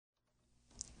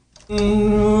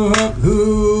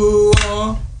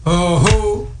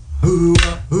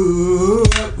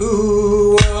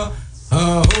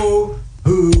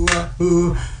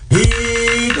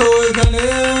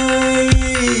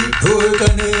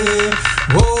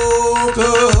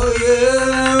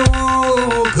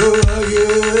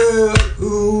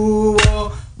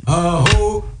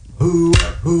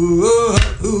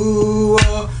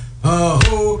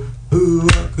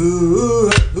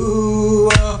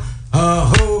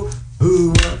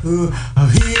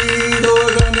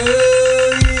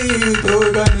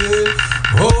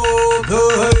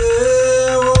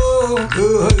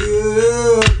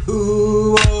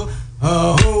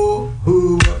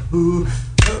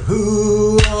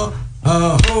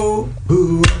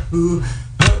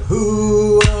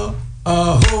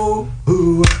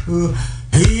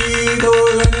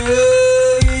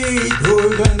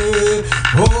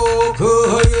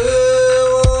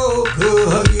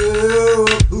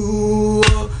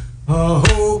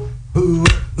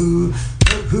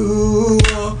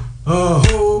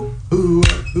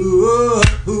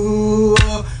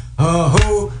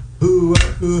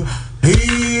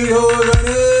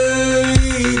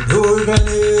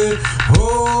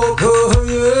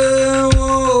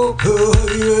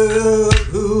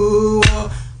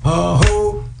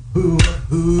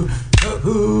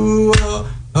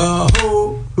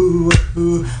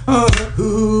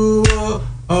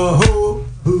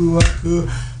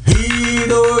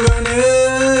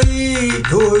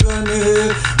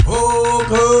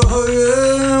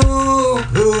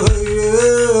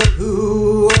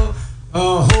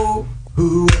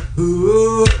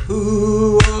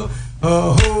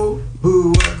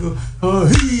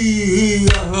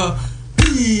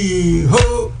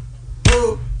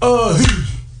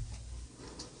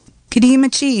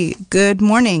Good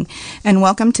morning, and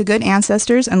welcome to Good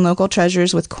Ancestors and Local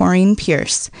Treasures with Corrine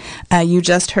Pierce. You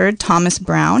just heard Thomas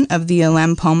Brown of the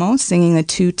Alem Pomo singing the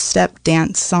two-step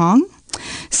dance song,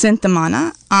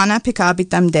 Sinthamana, Ana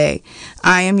Pikabitam De.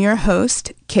 I am your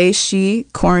host, Keishi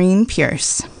Corrine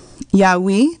Pierce.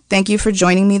 Yahweh, thank you for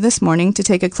joining me this morning to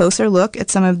take a closer look at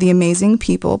some of the amazing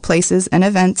people, places, and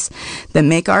events that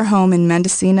make our home in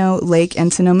Mendocino, Lake,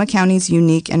 and Sonoma counties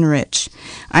unique and rich.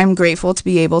 I'm grateful to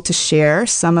be able to share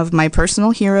some of my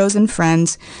personal heroes and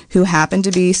friends who happen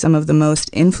to be some of the most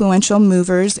influential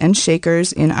movers and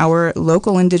shakers in our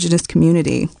local Indigenous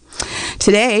community.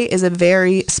 Today is a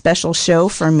very special show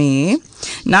for me.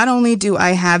 Not only do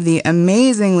I have the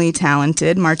amazingly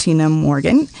talented Martina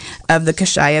Morgan of the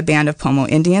Kashaya Band of Pomo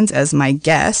Indians as my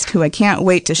guest, who I can't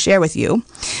wait to share with you,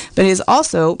 but it is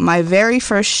also my very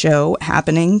first show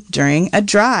happening during a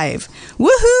drive.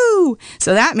 Woohoo!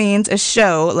 So that means a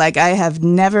show like I have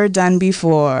never done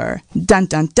before. Dun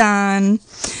dun dun!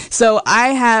 So I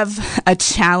have a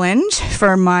challenge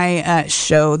for my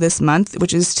show this month,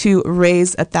 which is to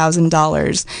raise $1,000.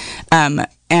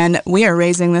 And we are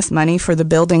raising this money for the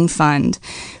building fund.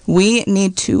 We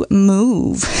need to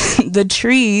move. The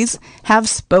trees have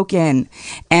spoken,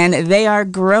 and they are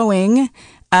growing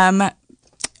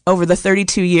over the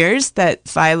 32 years that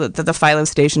the Philo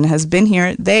station has been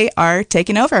here. They are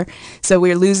taking over. So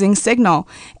we're losing signal,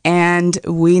 and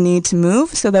we need to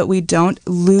move so that we don't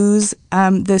lose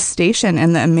this station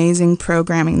and the amazing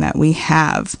programming that we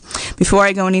have. Before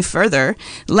I go any further,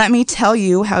 let me tell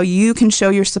you how you can show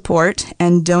your support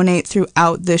and donate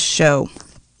throughout this show.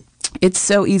 It's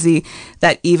so easy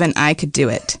that even I could do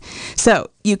it.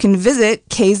 So you can visit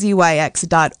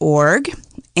kzyx.org.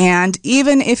 And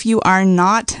even if you are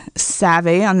not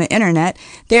savvy on the internet,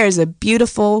 there is a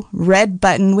beautiful red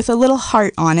button with a little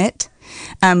heart on it.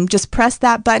 Just press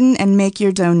that button and make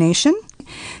your donation.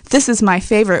 This is my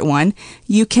favorite one.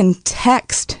 You can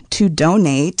text to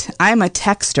donate. I'm a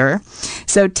texter.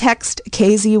 So text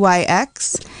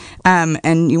KZYX,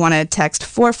 and you want to text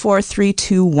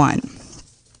 44321.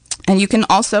 And you can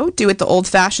also do it the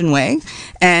old-fashioned way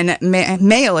and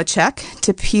mail a check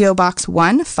to P.O. Box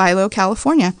 1, Philo,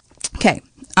 California. Okay,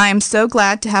 I am so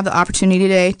glad to have the opportunity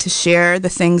today to share the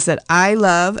things that I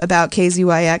love about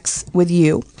KZYX with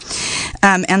you,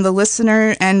 and the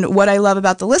listener, and what I love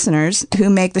about the listeners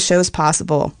who make the shows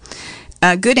possible.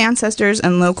 Good Ancestors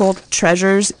and Local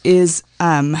Treasures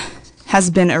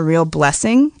has been a real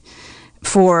blessing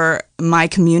for my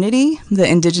community, the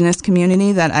Indigenous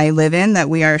community that I live in,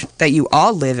 that you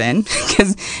all live in,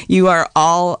 because you are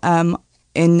all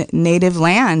in native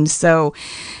land. So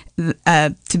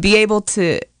to be able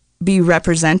to be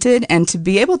represented and to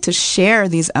be able to share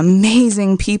these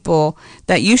amazing people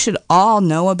that you should all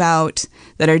know about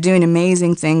that are doing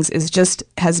amazing things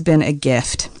has been a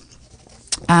gift.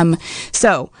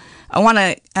 So I want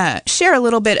to share a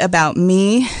little bit about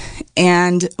me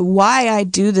and why I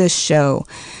do this show.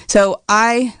 So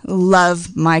I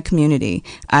love my community.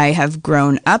 I have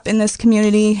grown up in this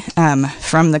community,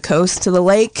 from the coast to the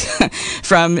lake,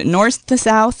 from north to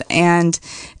south, and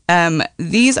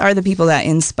these are the people that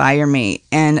inspire me.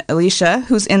 And Alicia,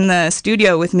 who's in the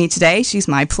studio with me today, she's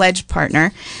my pledge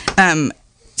partner,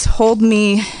 told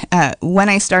me when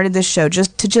I started this show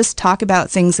just talk about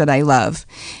things that I love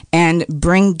and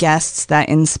bring guests that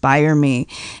inspire me.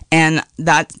 And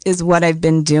that is what I've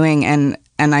been doing. And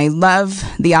I love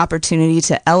the opportunity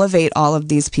to elevate all of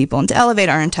these people and to elevate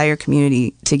our entire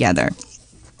community together.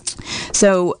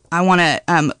 So I want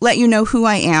to let you know who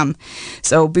I am.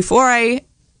 So before I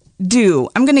do,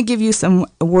 I'm going to give you some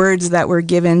words that were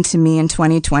given to me in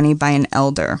 2020 by an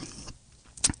elder,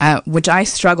 which I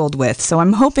struggled with. So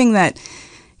I'm hoping that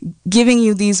giving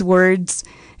you these words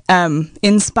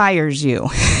inspires you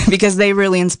because they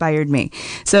really inspired me.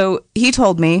 So he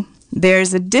told me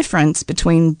there's a difference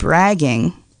between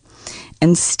bragging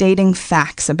and stating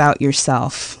facts about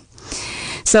yourself.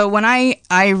 So when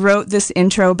I wrote this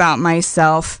intro about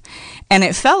myself, and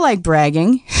it felt like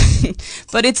bragging,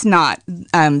 but it's not.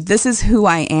 This is who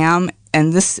I am,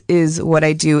 and this is what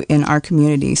I do in our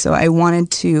community. So I wanted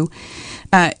to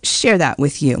share that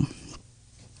with you.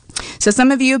 So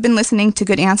some of you have been listening to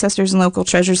Good Ancestors and Local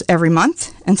Treasures every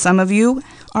month, and some of you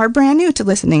are brand new to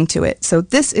listening to it. So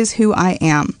this is who I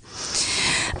am.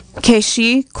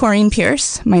 Keshi Corrine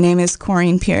Pierce. My name is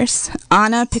Corrine Pierce.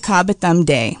 Ana Pikabitam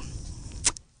Day.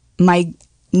 My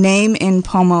name in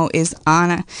Pomo is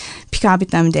Ana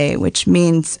Pikabitam Day, which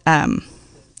means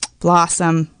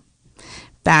blossom,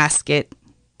 basket,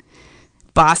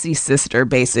 bossy sister,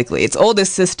 basically. It's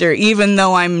oldest sister, even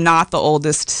though I'm not the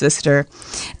oldest sister.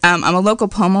 I'm a local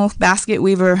Pomo basket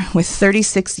weaver with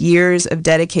 36 years of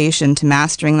dedication to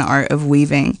mastering the art of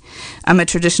weaving. I'm a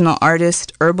traditional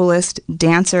artist, herbalist,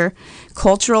 dancer,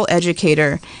 cultural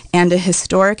educator, and a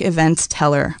historic events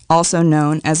teller, also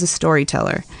known as a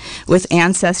storyteller, with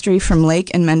ancestry from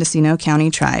Lake and Mendocino County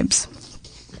tribes.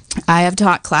 I have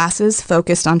taught classes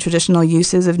focused on traditional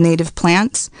uses of native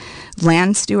plants,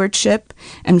 land stewardship,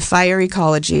 and fire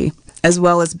ecology, as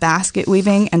well as basket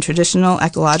weaving and traditional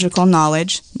ecological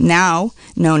knowledge, now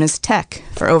known as tech,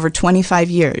 for over 25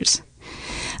 years.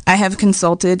 I have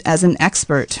consulted as an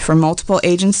expert for multiple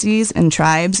agencies and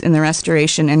tribes in the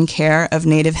restoration and care of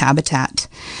native habitat.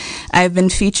 I have been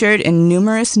featured in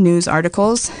numerous news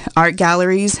articles, art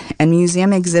galleries, and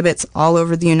museum exhibits all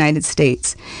over the United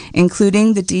States,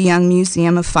 including the D. Young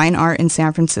Museum of Fine Art in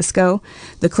San Francisco,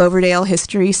 the Cloverdale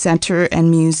History Center and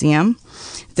Museum,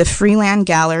 the Freehand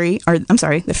Gallery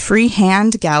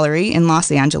in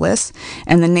Los Angeles,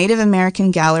 and the Native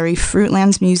American Gallery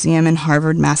Fruitlands Museum in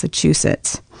Harvard,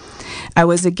 Massachusetts. I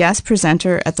was a guest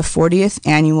presenter at the 40th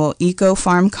Annual Eco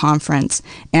Farm Conference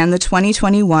and the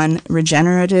 2021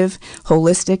 Regenerative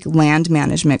Holistic Land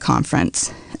Management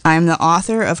Conference. I am the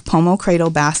author of Pomo Cradle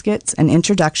Baskets, an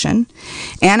introduction,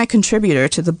 and a contributor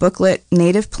to the booklet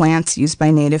Native Plants Used by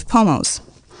Native Pomos.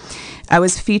 I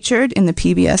was featured in the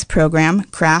PBS program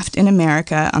Craft in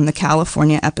America on the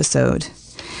California episode.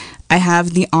 I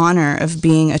have the honor of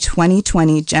being a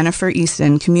 2020 Jennifer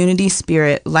Easton Community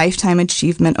Spirit Lifetime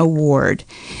Achievement Award.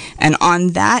 And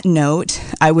on that note,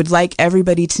 I would like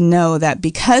everybody to know that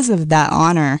because of that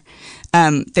honor,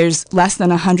 there's less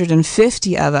than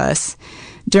 150 of us.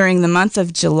 During the month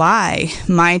of July,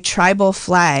 my tribal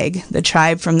flag, the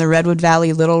tribe from the Redwood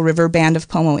Valley Little River Band of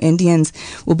Pomo Indians,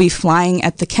 will be flying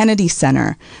at the Kennedy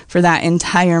Center for that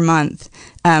entire month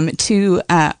to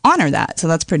honor that. So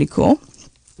that's pretty cool.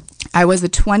 I was a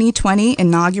 2020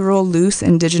 inaugural Luce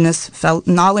Indigenous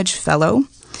Knowledge Fellow.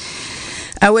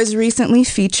 I was recently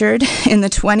featured in the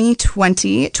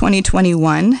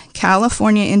 2020-2021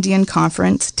 California Indian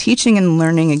Conference Teaching and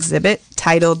Learning exhibit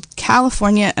titled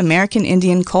California American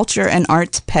Indian Culture and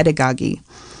Arts Pedagogy.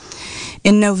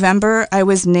 In November, I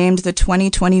was named the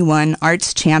 2021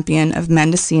 Arts Champion of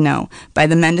Mendocino by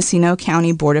the Mendocino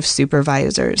County Board of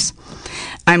Supervisors.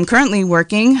 I'm currently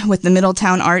working with the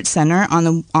Middletown Art Center on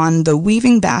the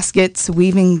Weaving Baskets,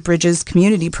 Weaving Bridges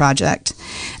Community Project,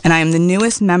 and I am the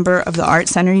newest member of the Art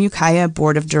Center Ukiah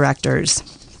Board of Directors.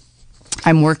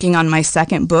 I'm working on my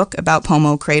second book about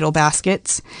Pomo Cradle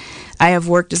Baskets. I have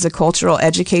worked as a cultural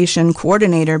education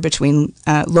coordinator between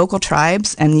local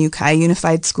tribes and the Ukiah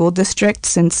Unified School District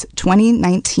since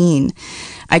 2019.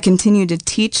 I continue to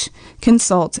teach,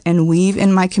 consult, and weave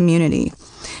in my community.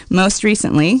 Most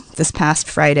recently, this past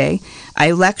Friday, I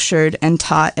lectured and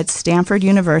taught at Stanford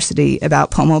University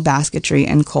about Pomo basketry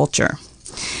and culture.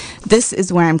 This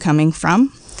is where I'm coming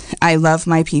from. I love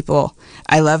my people.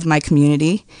 I love my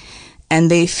community. and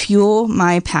they fuel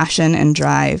my passion and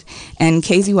drive. And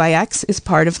KZYX is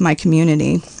part of my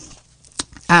community.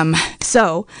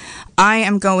 So I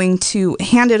am going to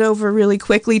hand it over really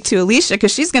quickly to Alicia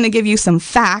because she's going to give you some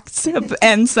facts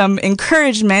and some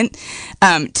encouragement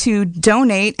to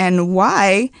donate and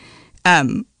why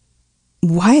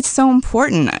it's so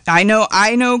important. I know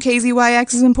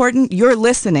KZYX is important. You're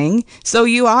listening, so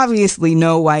you obviously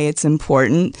know why it's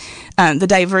important. The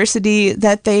diversity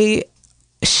that they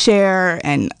share,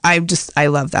 and I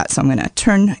love that. So I'm going to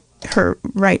turn her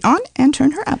right on and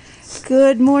turn her up.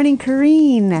 Good morning,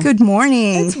 Corrine. Good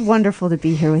morning. It's wonderful to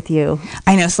be here with you.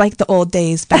 I know, it's like the old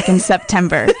days back in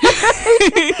September.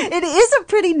 It is a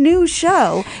pretty new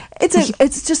show.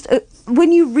 It's just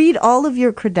when you read all of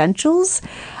your credentials,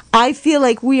 I feel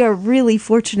like we are really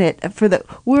fortunate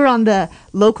we're on the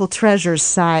local treasures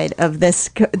side of this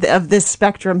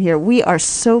spectrum here. We are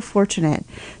so fortunate,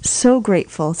 so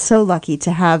grateful, so lucky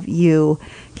to have you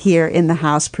here in the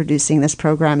house producing this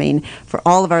programming for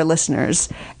all of our listeners.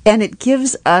 And it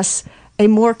gives us a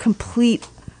more complete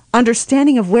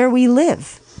understanding of where we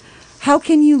live. How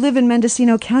can you live in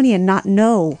Mendocino County and not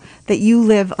know that you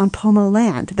live on Pomo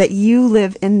land, that you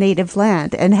live in native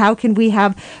land? And how can we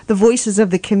have the voices of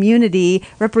the community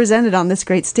represented on this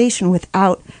great station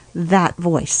without that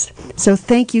voice? So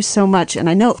thank you so much. And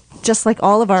I know, just like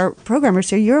all of our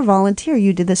programmers here, you're a volunteer.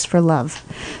 You did this for love.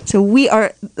 So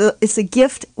it's a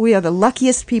gift. We are the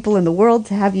luckiest people in the world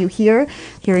to have you here,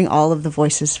 hearing all of the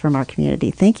voices from our community.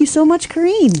 Thank you so much,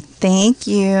 Corrine. Thank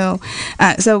you.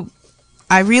 So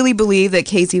I really believe that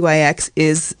KZYX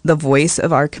is the voice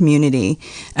of our community.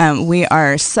 We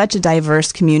are such a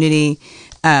diverse community,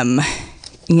 from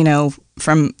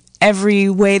every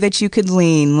way that you could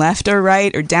lean, left or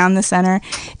right or down the center,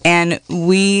 and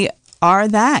we are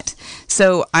that.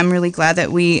 So I'm really glad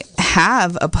that we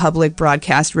have a public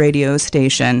broadcast radio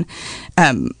station,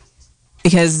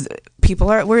 because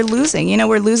we're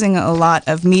losing a lot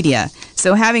of media.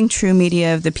 So having true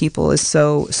media of the people is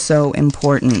so, so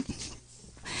important.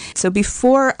 So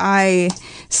before I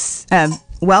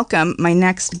welcome my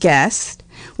next guest,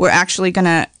 we're actually going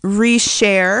to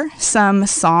reshare some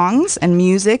songs and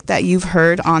music that you've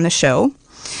heard on the show.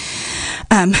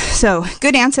 So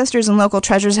Good Ancestors and Local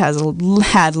Treasures has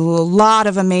had a lot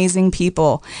of amazing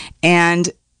people, and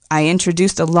I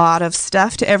introduced a lot of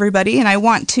stuff to everybody, and I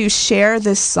want to share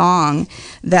this song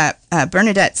that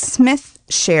Bernadette Smith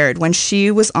shared when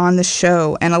she was on the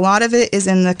show, and a lot of it is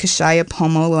in the Kashaya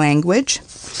Pomo language.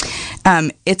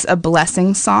 It's a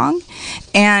blessing song,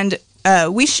 and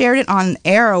we shared it on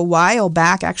air a while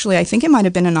back. Actually, I think it might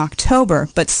have been in October,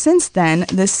 but since then,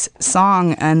 this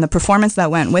song and the performance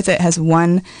that went with it has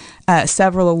won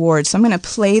several awards. So I'm going to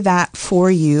play that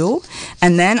for you,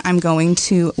 and then I'm going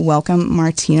to welcome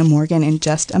Martina Morgan in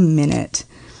just a minute.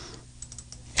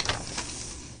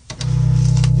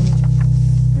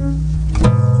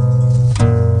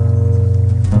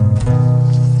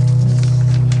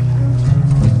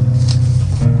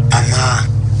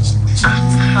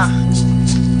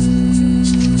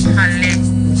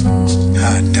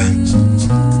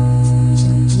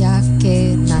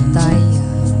 Yake Nataya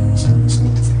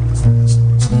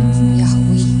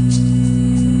Yahweh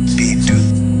Bidu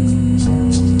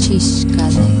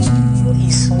Chishkale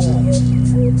Iso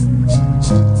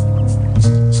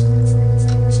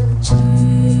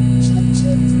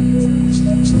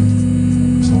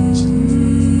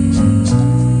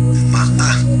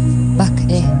Ma'a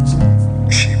Bak'e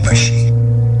Shibashi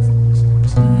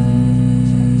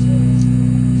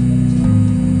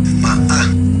Ma'a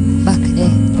Bak'e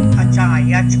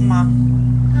Achayachma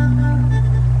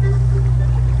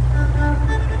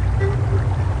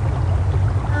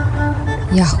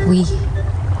Yahweh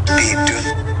Bidu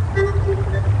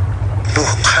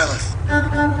Bukhal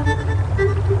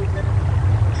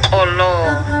Olo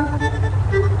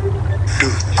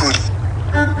Dukut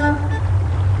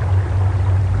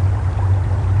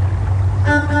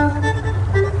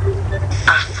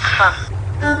Aha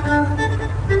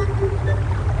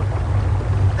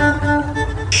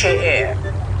Share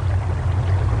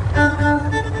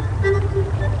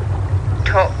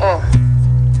To'o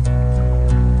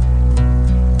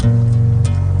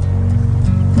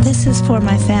This is for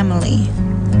my family.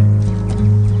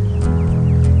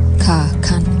 Ka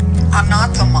Kan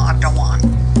Anathema Dawan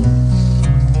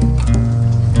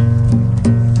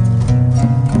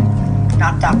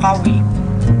Natakawi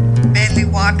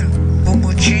Beliwadu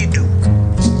Bumuchidu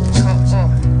To'o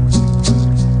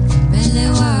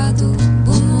Belewadu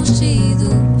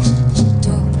Bumuchidu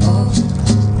To'o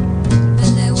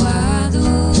Belewadu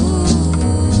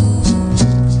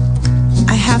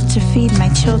I have to feed my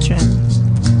children.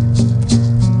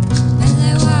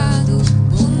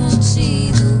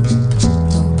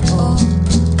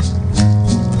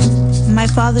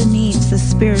 father needs the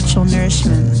spiritual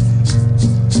nourishment.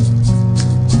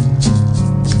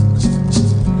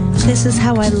 This is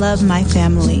how I love my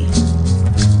family.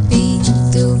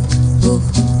 Pitu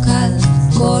bukal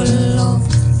kolo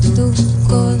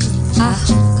tukol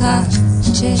aha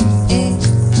che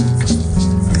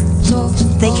to.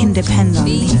 They can depend on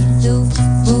me. Pitu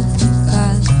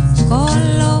bukal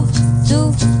kolo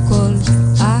tukol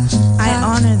aha. I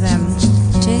honor them.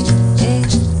 Che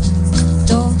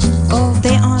to.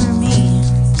 They honor me.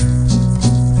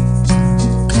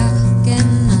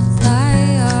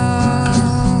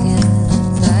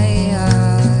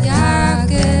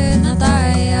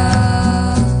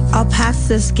 I'll pass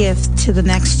this gift to the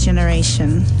next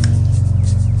generation.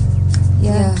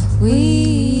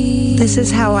 This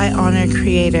is how I honor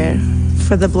Creator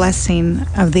for the blessing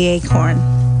of the acorn.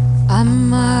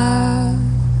 Amma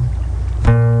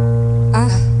Aha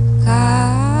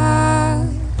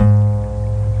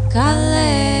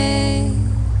Kale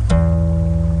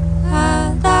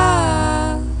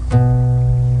Ada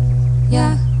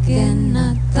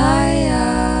Yakenataya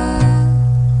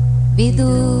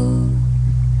Bidu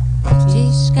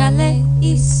Chishkale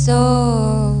Iso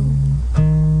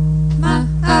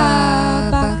Maabake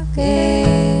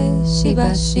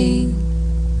Shibashi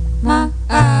Maabake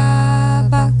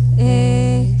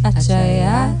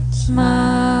Achayatma.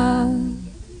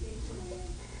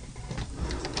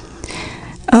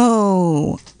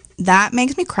 Oh, that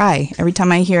makes me cry every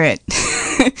time I hear it.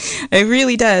 It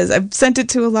really does. I've sent it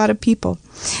to a lot of people.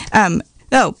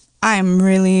 Though I'm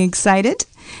really excited.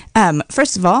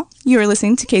 First of all, you are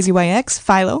listening to KZYX,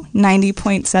 Philo,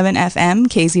 90.7 FM,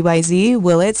 KZYZ,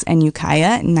 Willits, and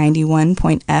Ukiah,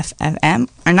 91.5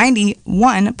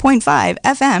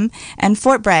 FM, and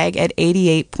Fort Bragg at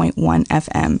 88.1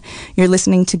 FM. You're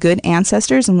listening to Good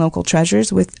Ancestors and Local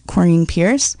Treasures with Corrine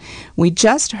Pierce. We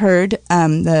just heard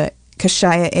the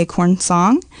Kashaya Acorn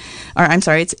song, or I'm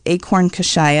sorry, it's Acorn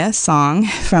Kashaya song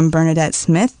from Bernadette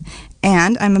Smith.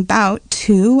 And I'm about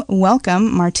to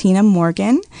welcome Martina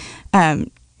Morgan.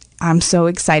 I'm so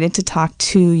excited to talk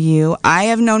to you. I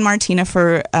have known Martina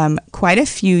for quite a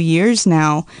few years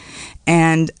now,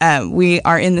 and we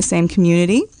are in the same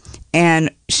community.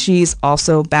 And she's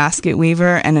also a basket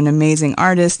weaver and an amazing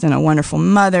artist and a wonderful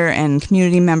mother and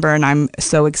community member. And I'm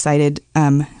so excited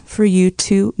for you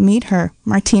to meet her.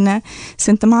 Martina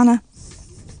Sintamana.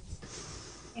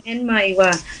 And my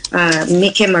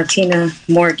Mike Martina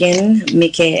Morgan,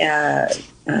 Mike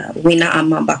Wina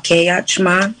Ama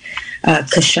Bakeyachma,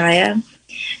 Kashaya.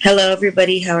 Hello,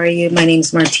 everybody. How are you? My name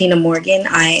is Martina Morgan.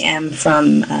 I am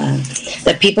from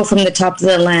the people from the top of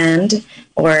the land,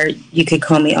 or you could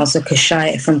call me also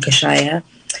Kashaya, from Kashaya.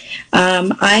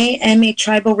 I am a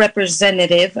tribal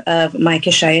representative of my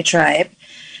Kashaya tribe,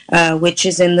 which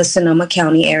is in the Sonoma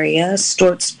County area,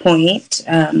 Storts Point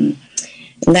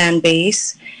land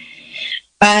base.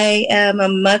 I am a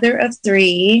mother of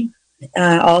three.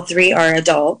 All three are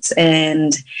adults,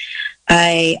 and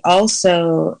I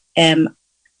also am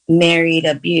married,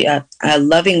 a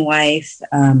loving wife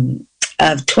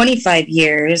of 25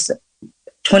 years,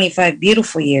 25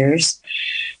 beautiful years,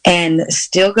 and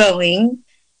still going.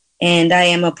 And I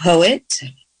am a poet.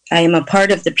 I am a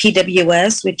part of the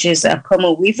PWS, which is a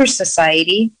Pomo Weaver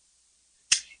Society.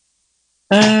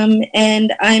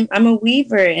 And I'm a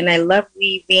weaver, and I love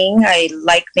weaving. I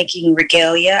like making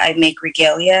regalia. I make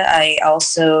regalia. I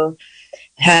also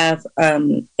have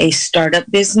a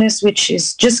startup business, which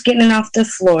is just getting off the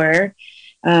floor.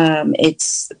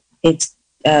 It's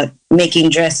making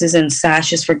dresses and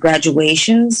sashes for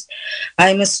graduations.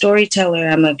 I'm a storyteller.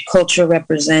 I'm a cultural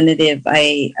representative.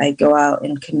 I go out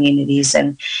in communities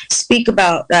and speak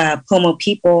about Pomo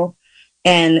people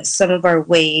and some of our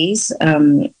ways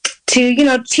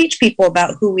to, teach people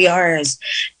about who we are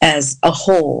as a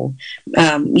whole.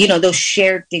 Those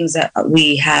shared things that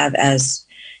we have as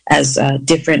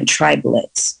different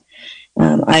tribelets.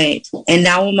 And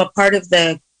now I'm a part of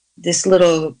this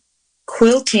little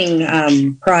quilting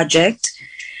project,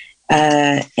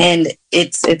 and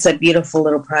it's a beautiful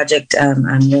little project. I'm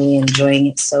really enjoying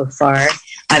it so far.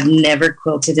 I've never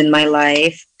quilted in my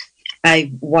life.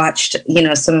 I've watched,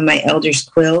 some of my elders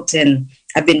quilt, and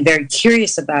I've been very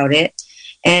curious about it.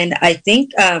 And I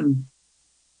think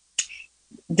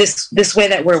this way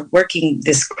that we're working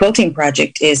this quilting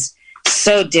project is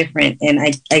so different. And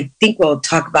I think we'll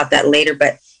talk about that later,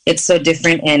 but it's so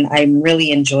different, and I'm really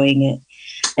enjoying it.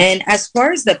 And as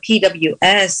far as the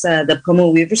PWS, the Pomo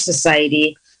Weaver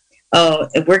Society,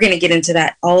 we're going to get into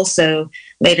that also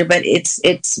later, but it's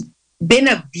been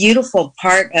a beautiful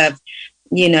part of,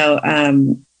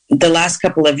 the last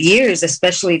couple of years,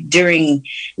 especially during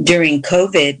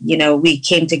COVID, we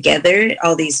came together,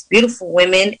 all these beautiful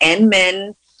women and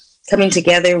men coming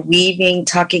together, weaving,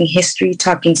 talking history,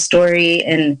 talking story,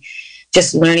 and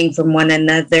just learning from one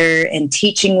another and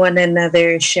teaching one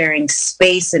another, sharing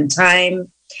space and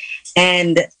time.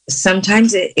 And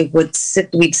sometimes we'd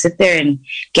sit there and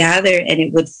gather, and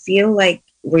it would feel like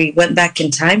we went back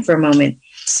in time for a moment,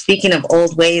 speaking of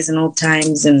old ways and old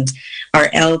times and our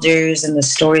elders and the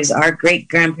stories our great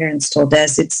grandparents told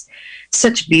us. It's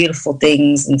such beautiful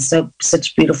things and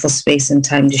such beautiful space and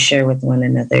time to share with one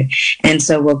another. And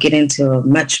so we'll get into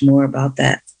much more about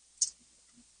that.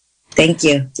 Thank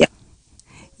you. Yeah.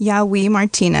 Yeah,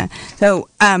 Martina. So,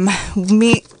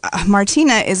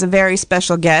 Martina is a very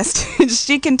special guest.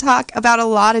 She can talk about a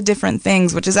lot of different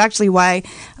things, which is actually why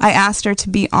I asked her to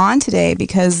be on today,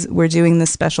 because we're doing this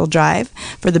special drive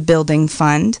for the Building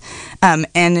Fund.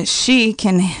 And she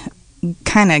can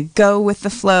kind of go with the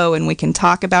flow, and we can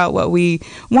talk about what we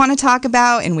want to talk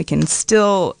about, and we can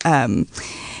still,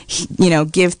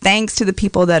 give thanks to the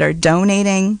people that are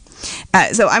donating.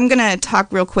 So I'm going to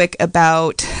talk real quick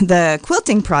about the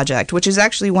quilting project, which is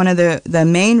actually one of the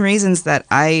main reasons that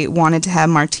I wanted to have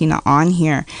Martina on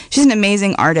here. She's an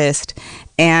amazing artist,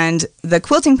 and the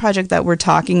quilting project that we're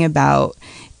talking about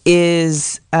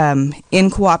is in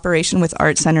cooperation with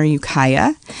Art Center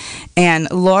Ukiah. And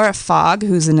Laura Fogg,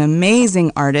 who's an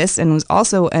amazing artist and was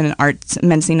also an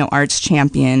Mendocino Arts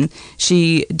champion,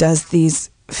 she does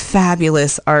these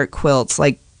fabulous art quilts,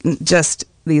 like just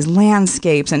these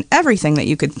landscapes and everything that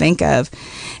you could think of.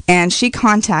 And she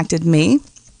contacted me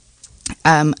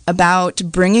about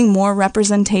bringing more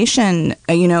representation.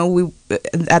 We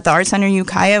at the Art Center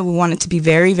Ukiah, we want it to be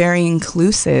very, very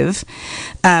inclusive.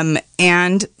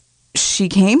 And she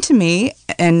came to me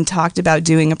and talked about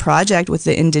doing a project with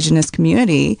the indigenous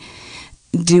community,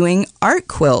 doing art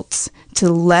quilts to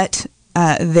let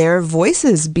their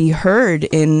voices be heard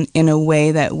in a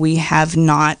way that we have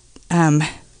not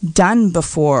done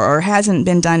before, or hasn't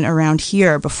been done around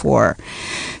here before.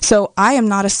 So I am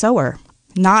not a sewer,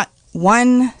 not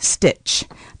one stitch.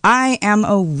 I am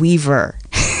a weaver,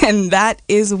 and that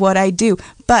is what I do.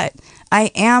 But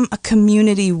I am a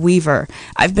community weaver.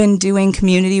 I've been doing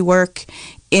community work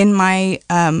in my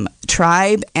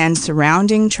tribe and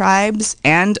surrounding tribes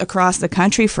and across the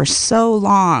country for so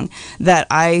long that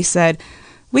I said,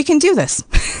 we can do this.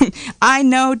 I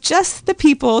know just the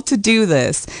people to do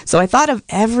this. So I thought of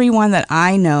everyone that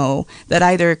I know that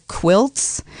either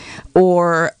quilts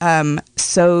or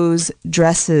sews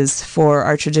dresses for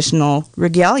our traditional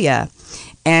regalia.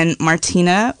 And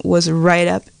Martina was right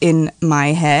up in my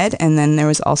head. And then there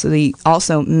was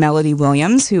also Melody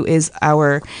Williams, who is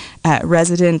our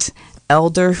resident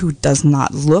elder, who does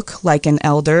not look like an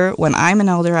elder. When I'm an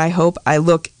elder, I hope I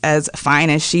look as fine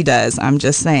as she does. I'm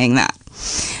just saying that.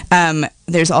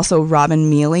 There's also Robin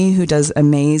Mealy, who does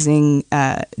amazing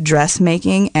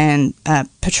dressmaking, and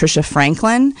Patricia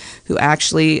Franklin, who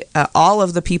actually, all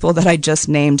of the people that I just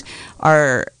named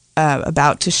are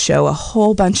about to show a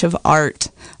whole bunch of art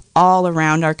all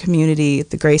around our community at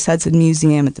the Grace Hudson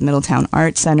Museum, at the Middletown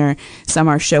Art Center. Some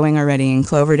are showing already in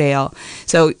Cloverdale.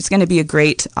 So it's going to be a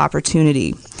great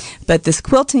opportunity. But this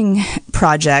quilting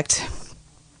project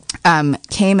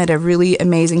came at a really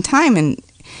amazing time, and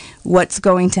what's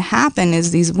going to happen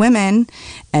is these women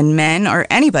and men, or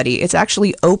anybody, it's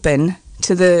actually open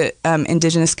to the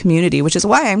indigenous community, which is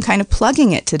why I'm kind of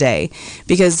plugging it today,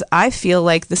 because I feel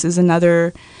like this is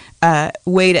another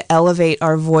way to elevate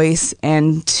our voice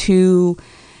and to,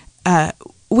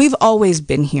 we've always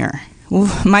been here.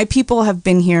 My people have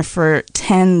been here for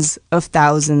tens of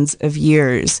thousands of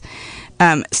years.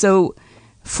 So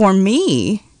for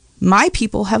me, my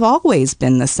people have always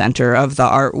been the center of the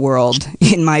art world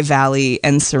in my valley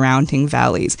and surrounding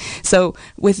valleys. So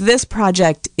with this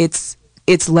project, it's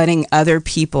letting other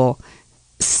people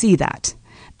see that,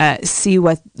 see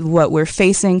what we're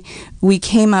facing. We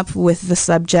came up with the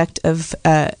subject of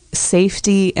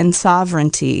safety and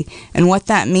sovereignty, and what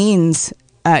that means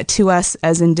to us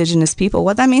as Indigenous people,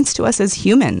 what that means to us as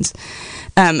humans.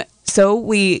 So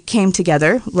we came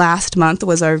together. Last month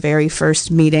was our very first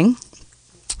meeting,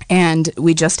 and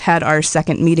we just had our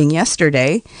second meeting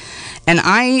yesterday. And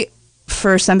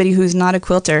for somebody who's not a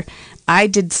quilter, I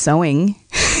did sewing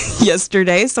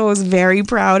yesterday, so I was very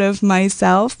proud of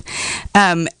myself.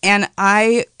 And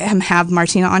I have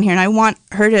Martina on here, and I want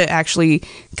her to actually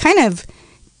kind of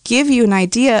give you an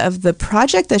idea of the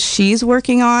project that she's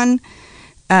working on.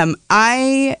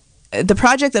 The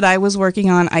project that I was working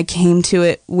on, I came to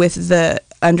it with the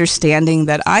understanding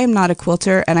that I am not a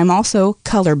quilter, and I'm also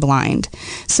colorblind.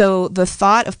 So the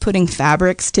thought of putting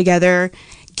fabrics together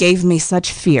gave me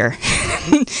such fear.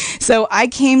 So I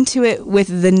came to it with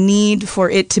the need for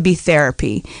it to be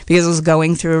therapy because I was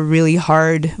going through a really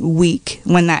hard week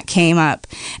when that came up.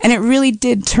 And it really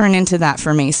did turn into that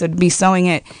for me. So to be sewing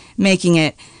it, making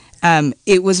it,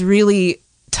 it was really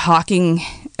talking,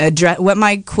 what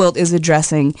my quilt is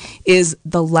addressing is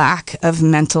the lack of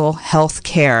mental health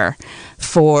care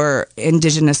for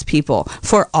Indigenous people,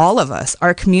 for all of us.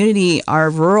 Our community,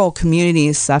 our rural community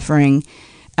is suffering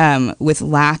with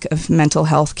lack of mental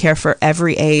health care for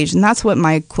every age. And that's what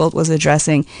my quilt was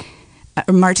addressing.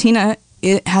 Martina,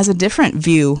 it has a different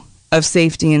view of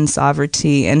safety and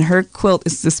sovereignty, and her quilt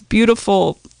is this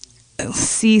beautiful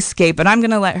seascape, but I'm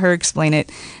going to let her explain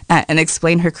it and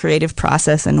explain her creative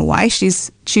process and why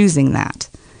she's choosing that.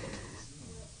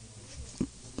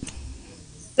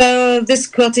 So this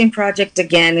quilting project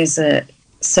again is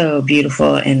so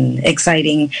beautiful and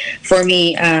exciting for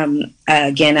me.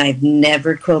 Again, I've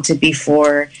never quilted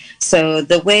before, so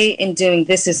the way in doing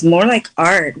this is more like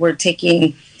art. We're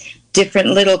taking different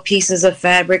little pieces of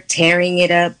fabric, tearing it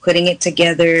up, putting it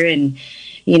together, and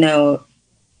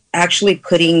actually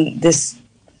putting this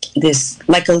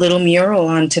like a little mural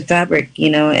onto fabric,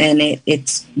 and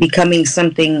it's becoming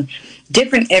something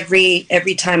different every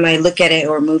time I look at it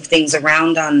or move things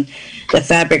around on the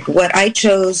fabric. What I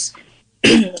chose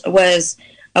was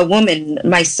a woman,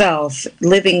 myself,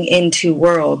 living in two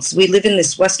worlds. We live in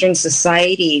this Western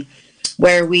society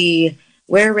where we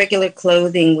wear regular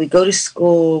clothing, we go to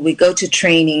school, we go to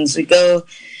trainings, we go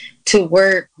to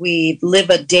work, we live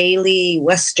a daily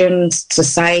Western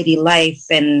society life,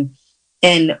 and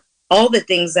all the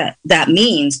things that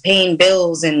means, paying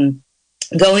bills and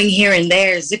going here and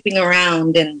there, zipping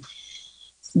around.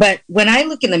 But when I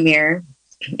look in the mirror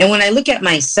and when I look at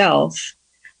myself,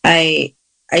 I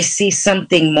see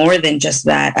something more than just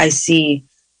that. I see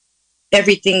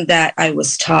everything that I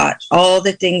was taught, all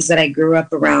the things that I grew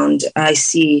up around. I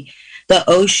see the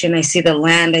ocean, I see the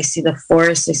land, I see the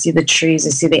forest, I see the trees,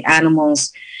 I see the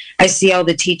animals, I see all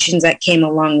the teachings that came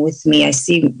along with me. I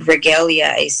see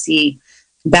regalia, I see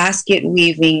basket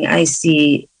weaving, I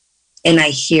see and I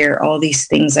hear all these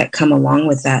things that come along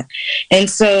with that. And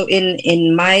so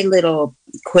in my little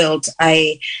quilt,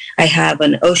 I have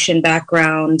an ocean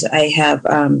background, I have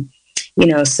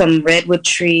some redwood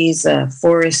trees, a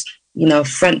forest,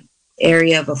 front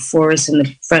area of a forest in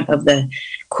the front of the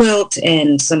quilt,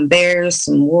 and some bears,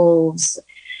 some wolves,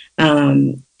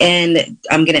 and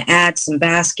I'm going to add some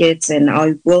baskets, and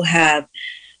I will have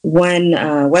one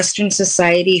Western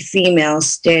society female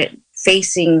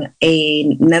facing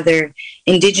another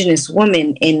Indigenous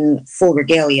woman in full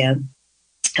regalia.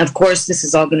 Of course, this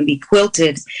is all going to be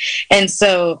quilted. And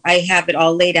so I have it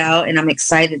all laid out, and I'm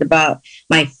excited about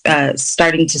my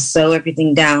starting to sew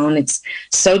everything down. It's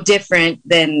so different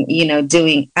than,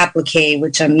 doing applique,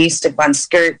 which I'm used to on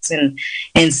skirts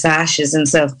and sashes. And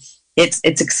so it's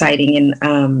exciting. And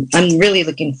I'm really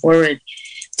looking forward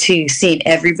to seeing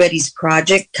everybody's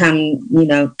project come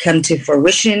to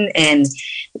fruition and,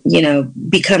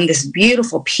 become this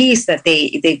beautiful piece that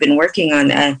they've been working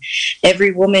on.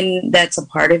 Every woman that's a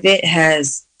part of it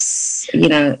has,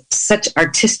 such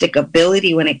artistic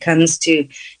ability when it comes to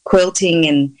quilting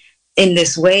and in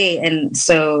this way. And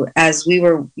so as we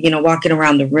were, walking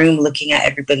around the room looking at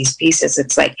everybody's pieces,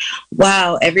 it's like,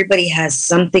 wow, everybody has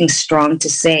something strong to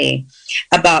say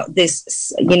about this,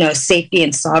 safety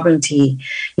and sovereignty.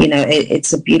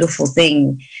 It's a beautiful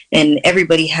thing, and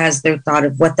everybody has their thought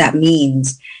of what that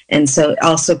means. And so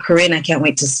also, Corinne, I can't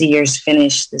wait to see yours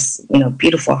finish this,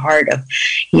 beautiful heart of,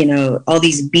 all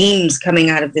these beams coming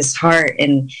out of this heart.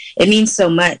 And it means so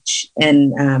much.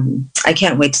 And I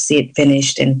can't wait to see it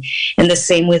finished. And the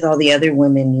same with all the other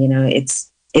women,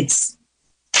 it's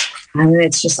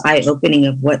just eye-opening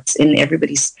of what's in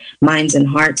everybody's minds and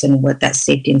hearts and what that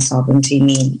safety and sovereignty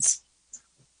means.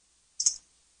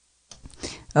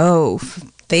 Oh,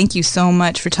 thank you so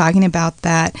much for talking about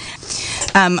that.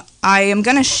 I am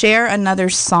going to share another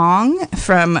song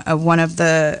from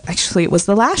actually it was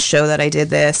the last show that I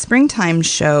did, the springtime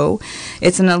show.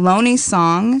 It's an Ohlone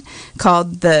song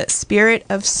called The Spirit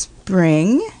of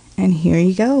Spring, and here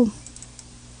you go.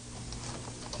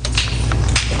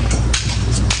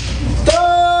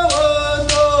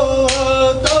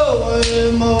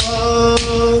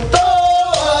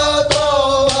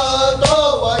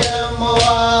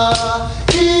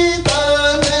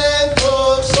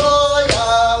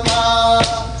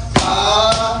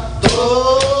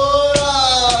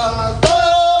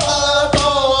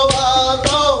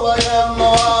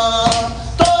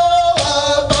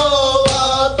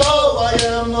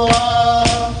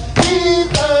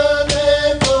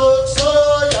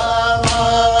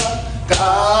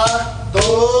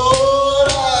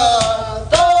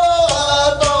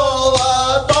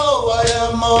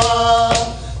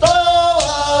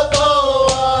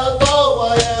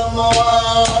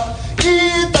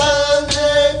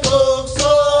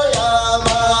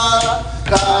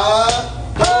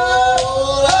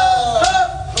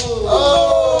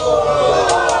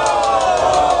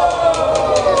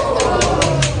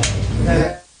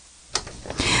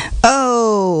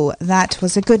 That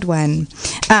was a good one.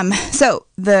 So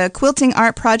the quilting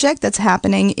art project that's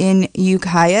happening in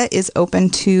Ukiah is open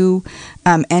to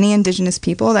any Indigenous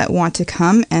people that want to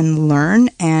come and learn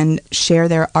and share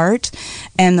their art.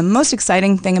 And the most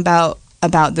exciting thing about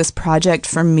this project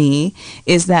for me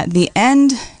is that the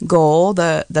end goal,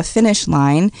 the finish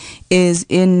line, is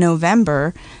in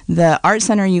November. The Art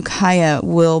Center Ukiah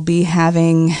will be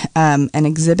having an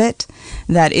exhibit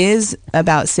that is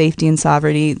about safety and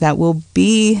sovereignty that will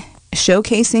be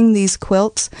showcasing these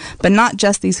quilts, but not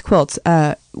just these quilts.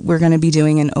 We're going to be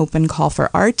doing an open call for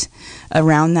art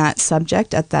around that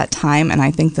subject at that time, and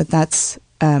I think that that's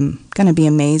going to be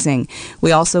amazing.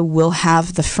 We also will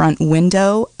have the front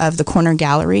window of the corner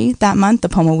gallery that month, the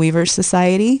Pomo Weavers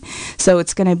Society. So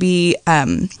it's going to be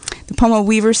the Pomo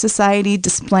Weavers Society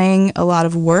displaying a lot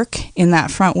of work in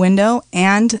that front window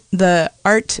and the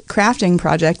art crafting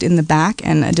project in the back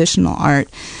and additional art.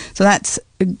 So that's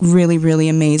really, really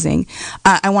amazing.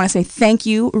 I want to say thank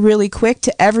you really quick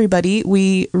to everybody.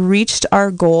 We reached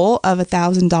our goal of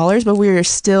 $1,000, but we are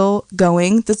still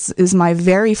going. This is my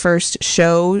very first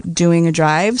show doing a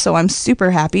drive, so I'm super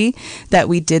happy that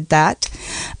we did that.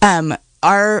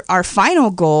 Our final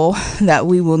goal that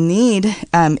we will need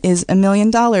is $1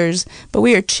 million, but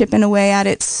we are chipping away at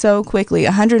it so quickly.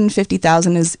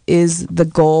 $150,000 is the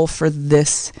goal for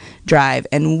this drive,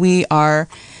 and we are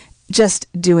just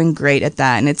doing great at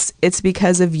that, and it's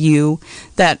because of you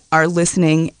that are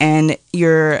listening and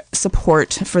your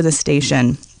support for the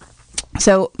station.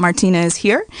 So Martina is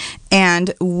here,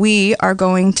 and we are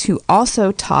going to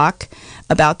also talk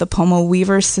about the Pomo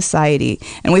Weavers Society,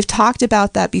 and we've talked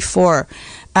about that before.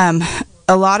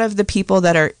 A lot of the people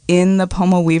that are in the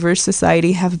Pomo Weavers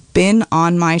Society have been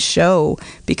on my show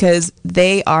because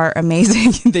they are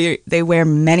amazing. They wear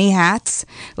many hats,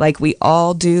 like we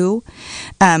all do.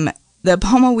 The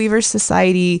Pomo Weavers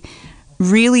Society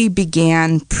really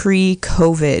began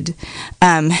pre-COVID,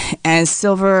 as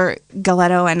Silver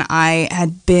Galetto and I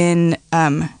had been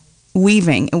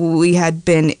weaving. We had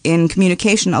been in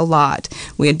communication a lot.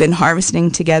 We had been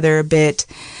harvesting together a bit,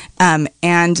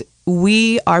 and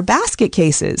we are basket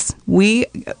cases. We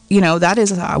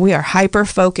are hyper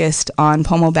focused on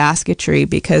Pomo basketry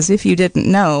because if you didn't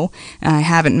know, and I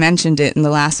haven't mentioned it in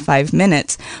the last 5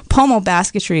 minutes, Pomo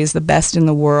basketry is the best in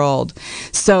the world.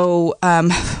 So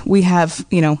we have,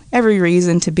 every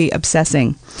reason to be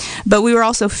obsessing. But we were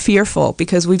also fearful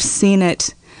because we've seen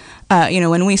it,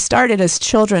 when we started as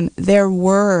children, there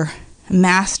were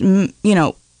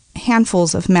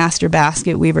handfuls of master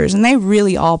basket weavers, and they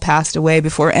really all passed away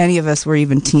before any of us were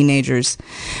even teenagers.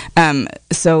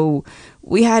 So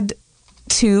we had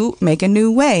to make a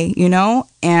new way,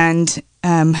 and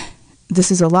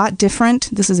this is a lot different.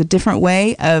 This is a different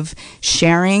way of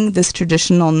sharing this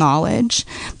traditional knowledge,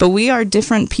 but we are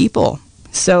different people.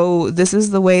 So this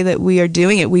is the way that we are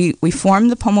doing it. We formed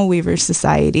the Pomo Weavers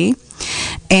Society,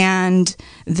 and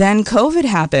then COVID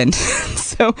happened.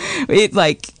 So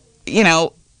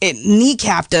it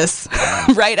kneecapped us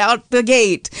right out the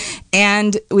gate,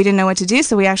 and we didn't know what to do.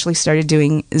 So we actually started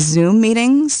doing Zoom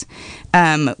meetings.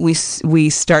 We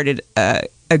started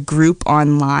a group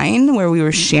online where we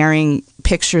were sharing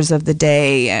pictures of the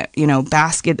day,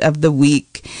 basket of the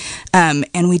week,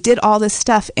 and we did all this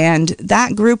stuff. And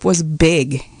that group was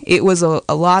big. It was a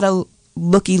lot of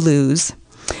looky-loos.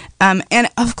 And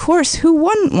of course, who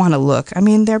wouldn't want to look? I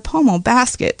mean, they're Pomo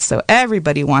baskets, so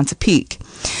everybody wants a peek.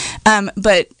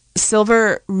 But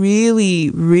Silver really,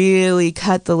 really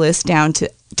cut the list down to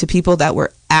people that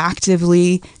were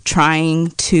actively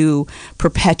trying to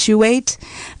perpetuate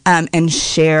and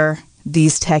share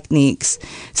these techniques.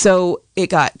 So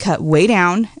it got cut way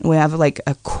down. We have like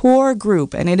a core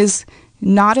group, and it is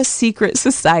not a secret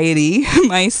society.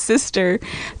 My sister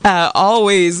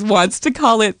always wants to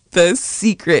call it the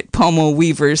secret Pomo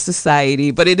Weavers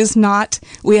Society, but it is not.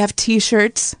 We have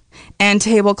t-shirts and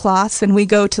tablecloths, and we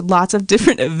go to lots of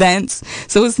different events,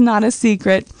 so it's not a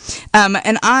secret.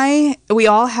 We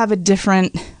all have a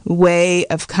different way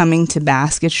of coming to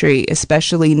basketry,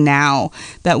 especially now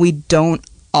that we don't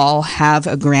all have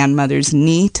a grandmother's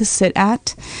knee to sit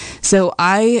at. So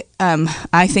I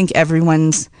think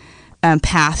everyone's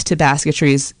path to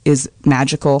basketry is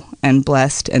magical and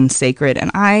blessed and sacred, and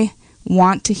I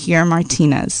want to hear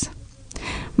Martina's.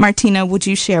 Martina, would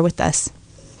you share with us?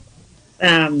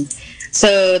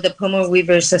 So the Pomo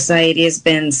Weavers Society has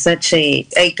been such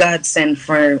a godsend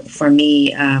for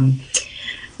me. I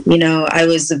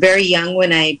was very young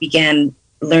when I began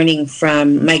learning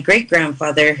from my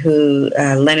great-grandfather,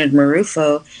 Leonard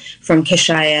Marufo from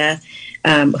Kashaya,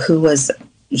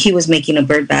 he was making a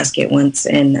bird basket once,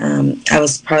 and I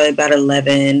was probably about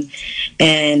 11,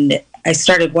 and I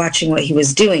started watching what he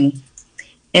was doing.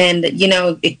 And,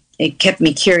 it kept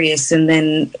me curious. And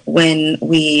then when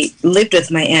we lived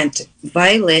with my Aunt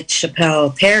Violet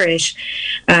Chappelle Parrish,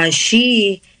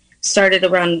 she started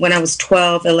around when I was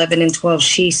 11 and 12.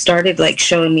 She started like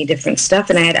showing me different stuff.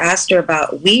 And I had asked her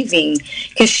about weaving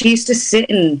because she used to sit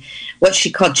in what she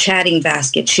called chatting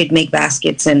baskets. She'd make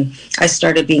baskets. And I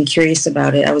started being curious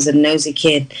about it. I was a nosy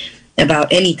kid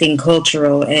about anything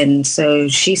cultural. And so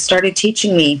she started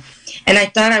teaching me. And I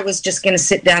thought I was just going to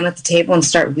sit down at the table and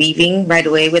start weaving right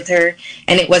away with her.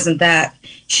 And it wasn't that.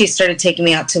 She started taking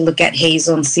me out to look at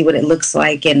hazel and see what it looks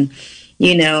like. And,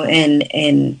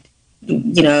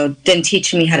 then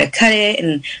teaching me how to cut it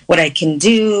and what I can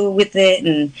do with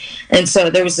it. And so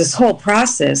there was this whole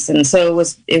process. And so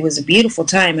it was a beautiful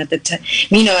time at the time.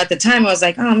 At the time I was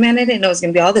like, oh man, I didn't know it was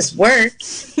going to be all this work.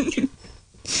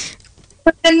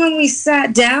 But then when we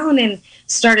sat down and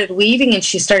started weaving and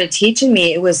she started teaching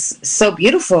me, it was so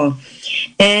beautiful.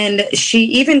 And she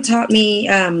even taught me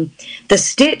the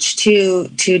stitch to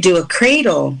do a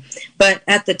cradle. But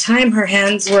at the time, her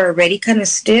hands were already kind of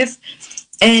stiff.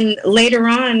 And later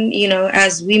on,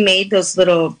 as we made those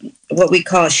little,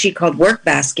 she called work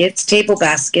baskets, table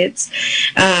baskets,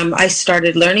 I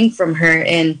started learning from her,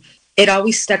 and it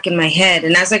always stuck in my head.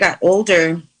 And as I got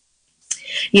older,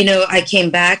 I came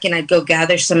back and I'd go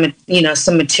gather some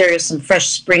material, some fresh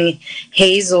spring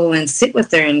hazel, and sit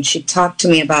with her. And she'd talk to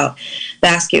me about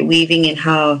basket weaving and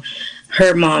how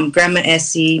her mom, Grandma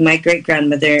Essie, my great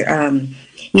grandmother,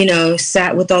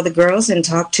 sat with all the girls and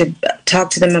talked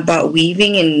to them about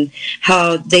weaving and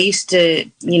how they used to,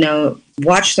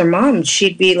 watch their mom.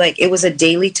 She'd be like, it was a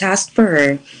daily task for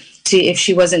her to, if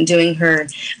she wasn't doing her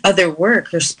other work,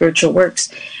 her spiritual works,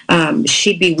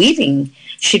 she'd be weaving.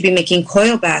 She'd be making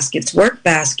coil baskets, work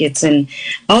baskets, and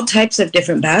all types of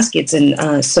different baskets.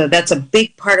 And so that's a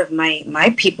big part of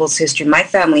my people's history, my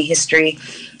family history,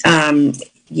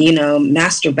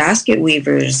 master basket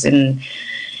weavers. And,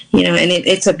 and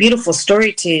it's a beautiful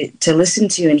story to listen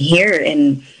to and hear.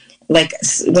 And like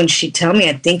when she'd tell me,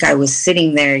 I think I was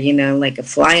sitting there, like a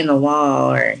fly on the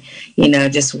wall, or,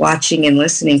 just watching and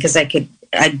listening, because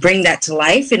I'd bring that to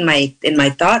life in my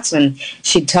thoughts when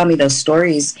she'd tell me those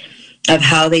stories of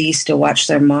how they used to watch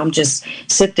their mom just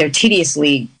sit there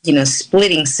tediously,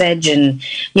 splitting sedge and,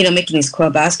 making these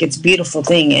coil baskets, beautiful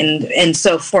thing. And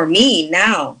so for me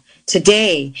now,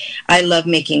 today, I love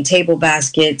making table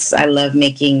baskets. I love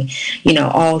making,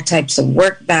 all types of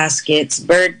work baskets,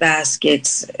 bird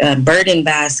baskets, burden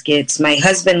baskets. My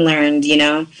husband learned,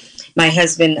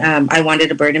 I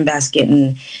wanted a burden basket,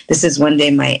 and this is one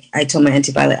day I told my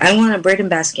Auntie Violet, I want a burden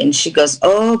basket, and she goes,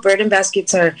 oh, burden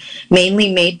baskets are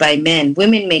mainly made by men.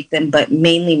 Women make them, but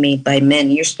mainly made by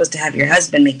men. You're supposed to have your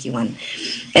husband make you one.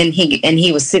 And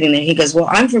he was sitting there. He goes, well,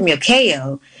 I'm from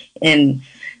Yokayo, and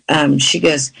she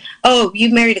goes, oh,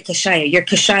 you married a Kashaya. You're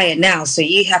Kashaya now, so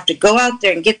you have to go out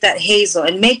there and get that hazel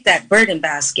and make that burden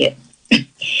basket.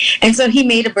 And so he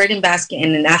made a burden basket,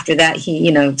 and then after that,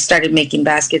 he, started making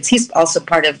baskets. He's also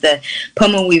part of the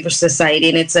Pomo Weaver Society,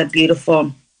 and it's a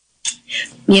beautiful,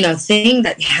 thing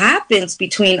that happens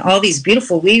between all these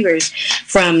beautiful weavers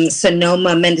from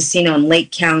Sonoma, Mendocino, and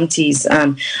Lake counties.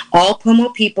 All Pomo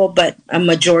people, but a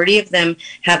majority of them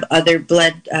have other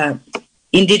blood,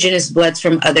 indigenous bloods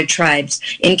from other tribes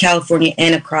in California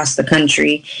and across the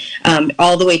country,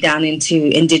 all the way down into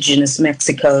indigenous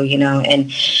Mexico,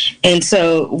 and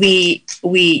so we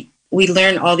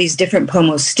learn all these different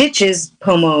Pomo stitches,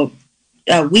 Pomo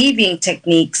weaving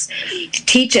techniques,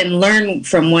 teach and learn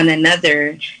from one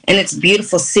another. And it's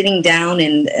beautiful sitting down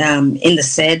and in the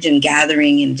sedge and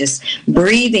gathering and just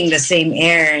breathing the same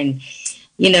air and,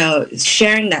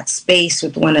 sharing that space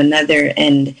with one another,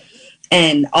 and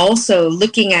also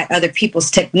looking at other people's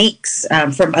techniques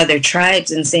from other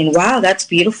tribes and saying, wow, that's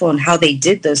beautiful, and how they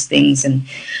did those things. And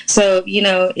so,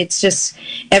 it's just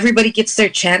everybody gets their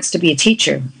chance to be a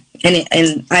teacher.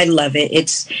 And I love it.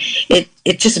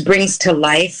 It just brings to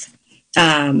life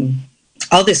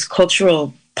all this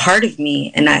cultural part of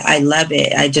me. And I love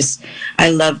it. I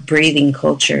love breathing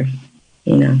culture,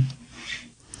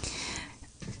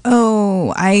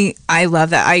 Oh, I love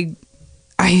that.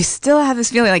 I still have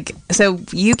this feeling like, so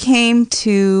you came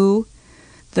to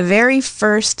the very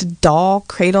first doll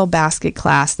cradle basket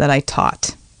class that I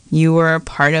taught. You were a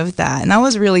part of that, and that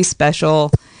was really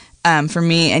special for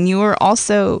me. And you were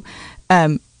also,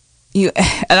 I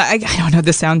don't know,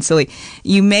 this sounds silly.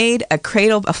 You made a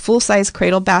full-size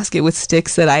cradle basket with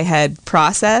sticks that I had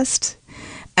processed.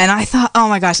 And I thought, oh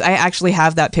my gosh, I actually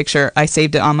have that picture. I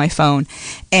saved it on my phone.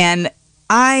 And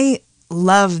I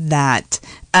love that.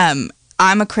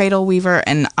 I'm a cradle weaver,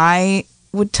 and I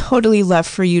would totally love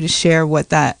for you to share what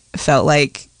that felt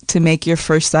like to make your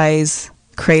first size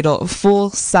cradle, full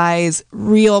size,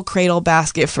 real cradle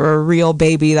basket for a real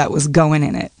baby that was going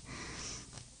in it.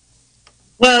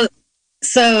 Well,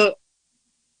 so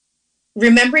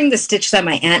remembering the stitch that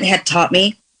my aunt had taught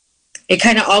me, it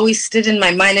kind of always stood in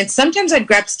my mind. And sometimes I'd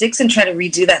grab sticks and try to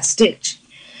redo that stitch.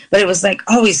 But it was like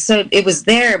always, so it was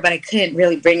there, but I couldn't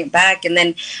really bring it back. And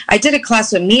then I did a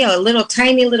class with Mia, a little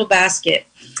tiny little basket.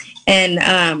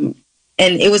 And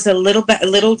it was a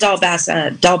little doll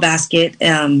basket.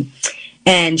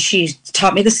 And she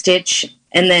taught me the stitch.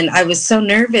 And then I was so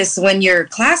nervous when your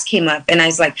class came up, and I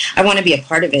was like, I want to be a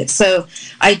part of it. So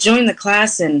I joined the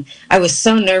class, and I was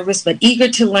so nervous, but eager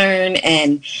to learn.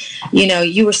 And,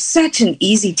 you were such an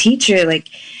easy teacher, like,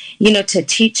 to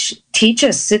teach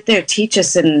us, sit there, teach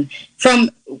us. And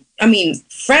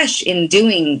fresh in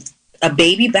doing a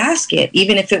baby basket,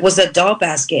 even if it was a doll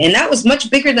basket. And that was much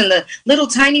bigger than the little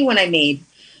tiny one I made,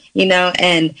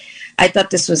 and I thought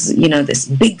this was, this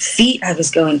big feat I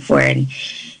was going for.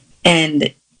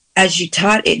 And as you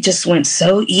taught, it just went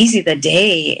so easy the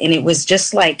day. And it was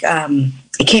just like,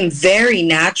 it came very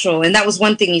natural. And that was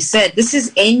one thing you said, this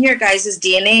is in your guys'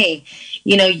 DNA.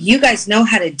 You guys know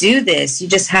how to do this. You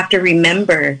just have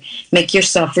to make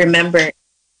yourself remember.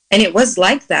 And it was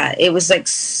like that. It was like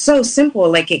so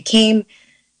simple. Like it came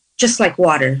just like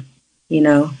water,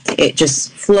 it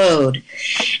just flowed.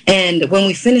 And when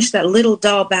we finished that little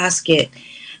doll basket,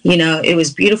 it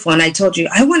was beautiful. And I told you,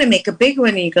 I want to make a big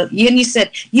one. And you said,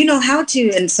 you know how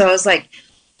to. And so I was like,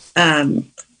 I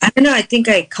don't know. I think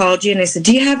I called you and I said,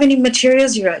 do you have any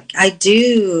materials? You're like, I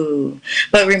do.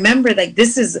 But remember, like,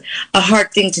 this is a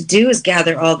hard thing to do, is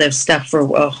gather all the stuff for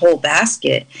a whole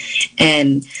basket.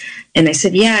 And I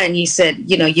said, yeah. And you said,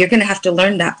 you're going to have to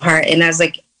learn that part. And I was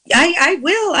like, I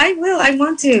will. I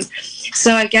want to.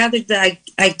 So I gathered I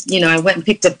went and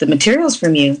picked up the materials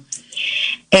from you.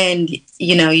 And,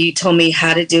 you told me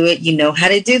how to do it. You know how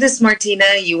to do this, Martina.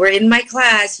 You were in my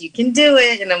class. You can do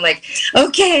it. And I'm like,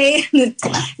 okay.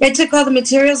 I took all the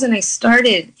materials and I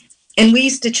started. And we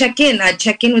used to check in. I'd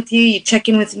check in with you. You'd check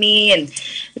in with me. And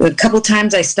a couple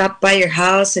times I stopped by your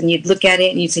house and you'd look at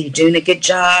it and you'd say, you're doing a good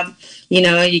job.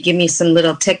 You give me some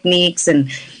little techniques and,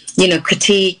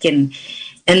 critique. And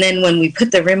then when we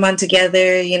put the rim on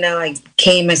together, I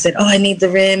said, oh, I need the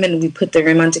rim. And we put the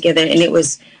rim on together. And it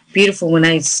was beautiful. When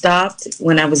I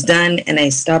was done and I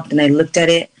stopped and I looked at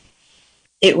it,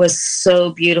 it was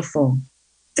so beautiful.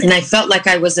 And I felt like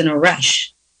I was in a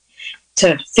rush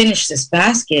to finish this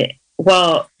basket.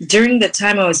 Well, during the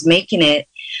time I was making it,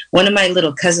 one of my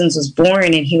little cousins was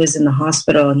born and he was in the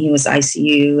hospital and he was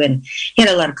ICU and he had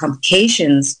a lot of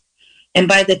complications. And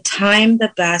by the time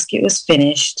the basket was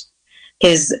finished,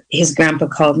 his grandpa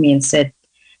called me and said,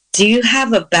 do you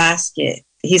have a basket?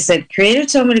 He said, Creator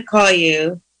told me to call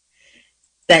you,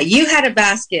 that you had a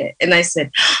basket. And I said,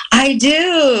 I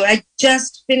do. I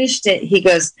just finished it. He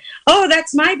goes, oh,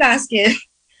 that's my basket.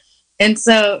 And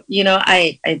so,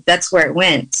 I that's where it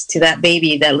went, to that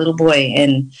baby, that little boy.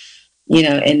 And,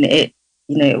 and it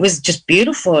was just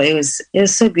beautiful. It was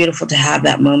so beautiful to have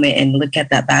that moment and look at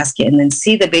that basket and then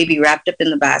see the baby wrapped up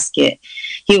in the basket.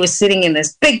 He was sitting in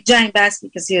this big giant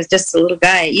basket because he was just a little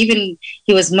guy. Even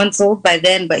he was months old by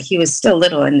then, but he was still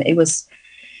little. And it was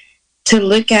to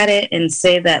look at it and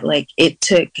say that, like, it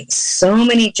took so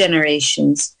many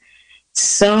generations,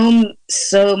 so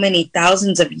many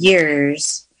thousands of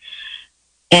years,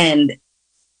 and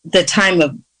the time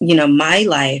of, my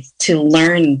life to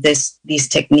learn these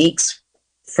techniques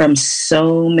from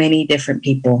so many different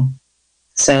people.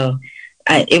 So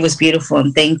it was beautiful,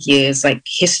 and thank you. It's like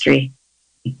history.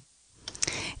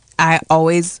 I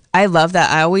love that.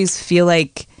 I always feel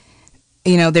like,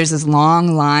 there's this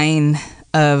long line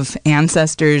of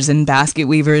ancestors and basket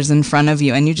weavers in front of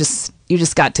you, and you just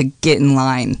got to get in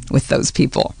line with those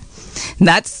people.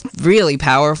 That's really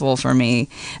powerful for me.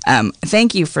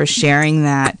 Thank you for sharing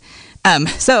that.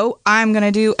 So I'm going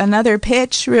to do another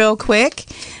pitch real quick.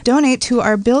 Donate to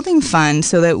our building fund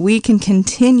so that we can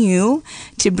continue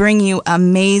to bring you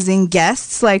amazing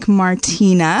guests like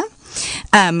Martina,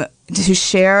 to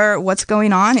share what's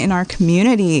going on in our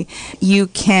community. You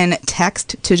can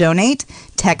text to donate.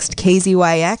 Text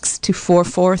KZYX to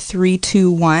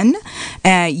 44321.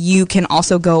 You can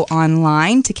also go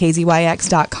online to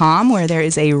kzyx.com, where there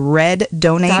is a red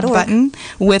donate button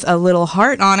with a little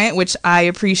heart on it, which I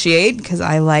appreciate because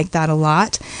I like that a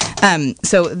lot.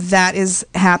 So that is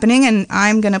happening, and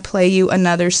I'm going to play you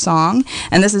another song.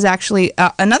 And this is actually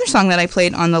another song that I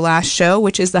played on the last show,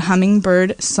 which is the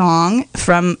Hummingbird song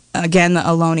from, again, the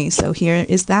Ohlone. So here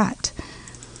is that.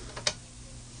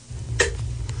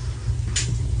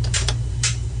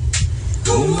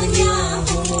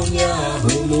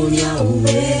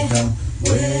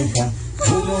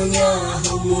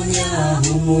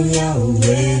 humunya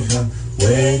weha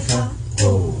weha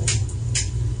ho.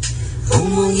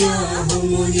 Humunya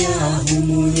humunya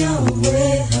humunya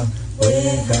weha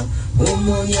weha.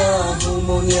 Humunya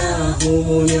humunya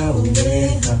humunya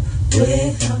weha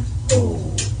weha ho.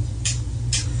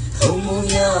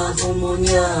 Humunya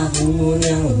humunya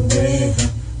humunya weha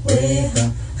weha.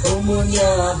 Humunya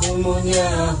humunya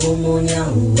humunya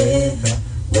weha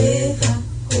weha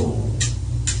ho.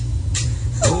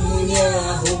 Humunya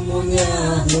humunya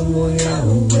humunya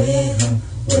weha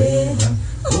weha.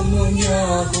 Humunya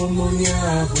humunya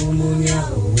humunya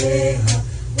weha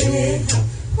weha.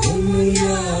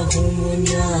 Humunya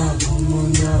humunya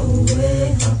humunya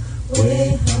weha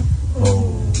weha ho.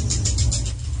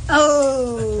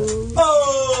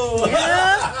 Oh,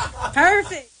 yeah.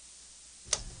 Perfect.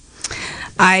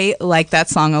 I like that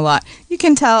song a lot. You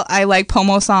can tell I like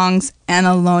Pomo songs and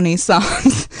Ohlone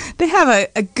songs. They have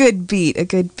a good beat,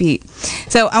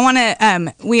 So I want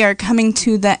to, we are coming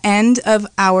to the end of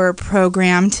our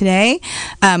program today.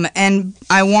 And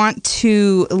I want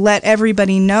to let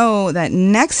everybody know that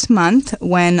next month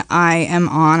when I am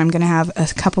on, I'm going to have a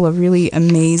couple of really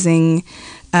amazing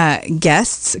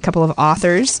guests, a couple of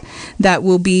authors that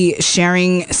will be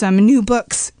sharing some new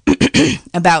books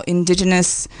about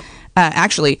indigenous.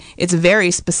 Actually, it's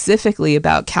very specifically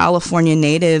about California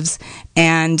natives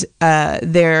and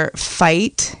their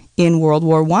fight in World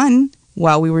War I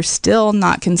while we were still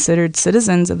not considered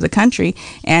citizens of the country,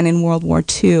 and in World War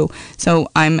II. So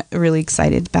I'm really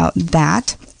excited about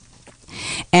that.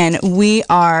 And we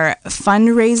are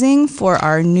fundraising for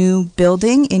our new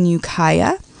building in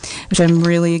Ukiah, which I'm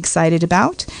really excited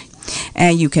about.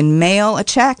 And you can mail a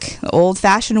check the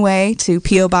old-fashioned way to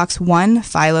P.O. Box 1,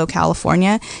 Philo,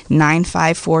 California,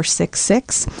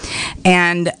 95466.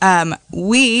 And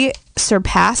we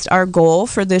surpassed our goal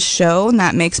for this show, and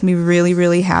that makes me really,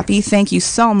 really happy. Thank you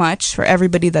so much for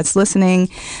everybody that's listening,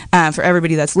 for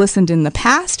everybody that's listened in the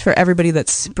past, for everybody that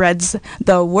spreads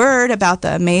the word about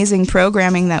the amazing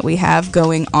programming that we have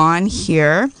going on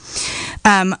here.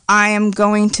 I am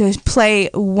going to play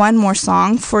one more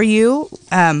song for you,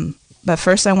 but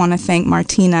first I want to thank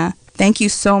Martina. Thank you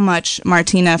so much,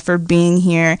 Martina, for being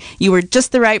here. You were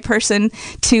just the right person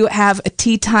to have a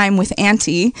tea time with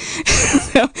Auntie.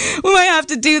 So we might have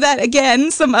to do that again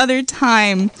some other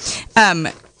time.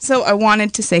 So I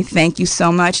wanted to say thank you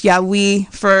so much, Yahweh,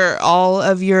 for all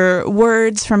of your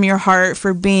words from your heart,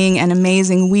 for being an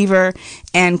amazing weaver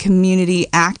and community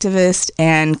activist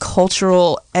and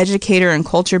cultural educator and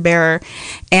culture bearer.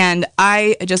 And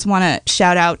I just want to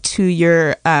shout out to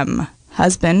your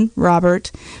husband,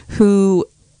 Robert, who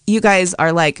you guys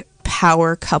are like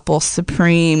power couple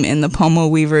supreme in the Pomo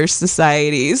Weavers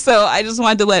Society. So I just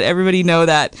wanted to let everybody know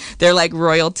that they're like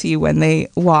royalty when they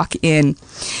walk in.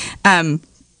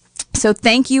 So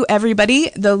thank you,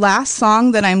 everybody. The last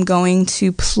song that I'm going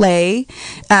to play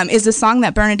is a song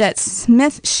that Bernadette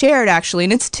Smith shared, actually,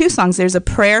 and it's two songs. There's a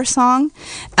prayer song,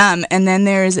 and then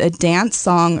there's a dance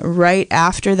song right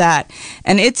after that.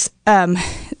 And it's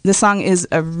the song is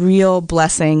a real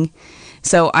blessing.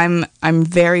 So I'm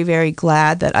very, very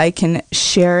glad that I can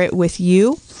share it with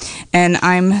you, and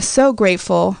I'm so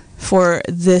grateful for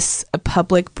this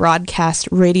public broadcast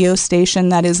radio station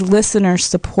that is listener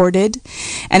supported.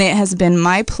 And it has been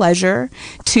my pleasure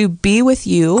to be with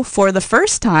you for the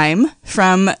first time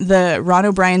from the Ron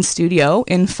O'Brien studio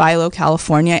in Philo,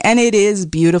 California. And it is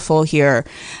beautiful here.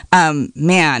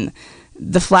 Man,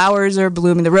 the flowers are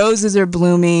blooming, the roses are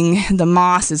blooming, the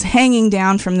moss is hanging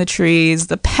down from the trees,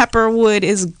 the pepperwood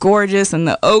is gorgeous, and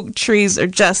the oak trees are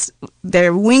just,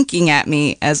 they're winking at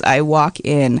me as I walk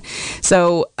in.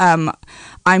 So I'm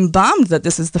bummed that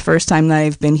this is the first time that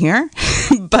I've been here,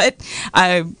 but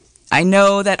I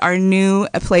know that our new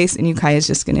place in Ukiah is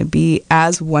just going to be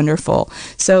as wonderful.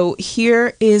 So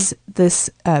here is this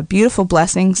beautiful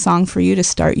blessing song for you to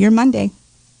start your Monday.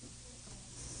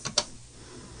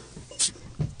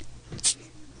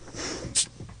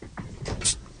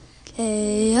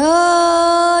 Hey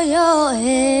yo yo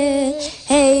hey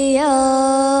hey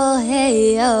yo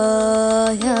hey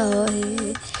yo yo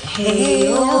hey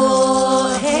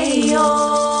yo hey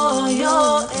yo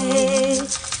yo hey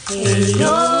hey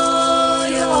yo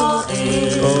yo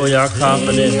hey. Oh ya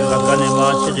kapade akane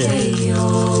machide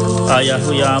aya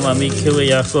huyama mikiwe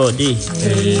ya kodi.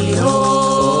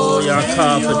 Oh ya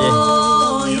kapade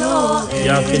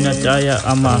ya kinataya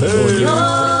ama kodi.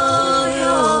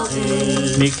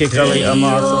 Mike kali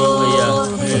amasuya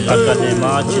akane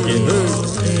machide.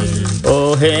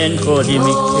 Oh hen kodi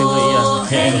mikeya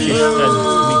hen shiskan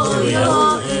mikeya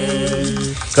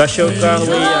kashoka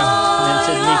weya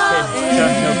mense mike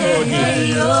chahna kodi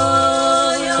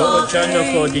ko Chano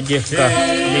ko di jika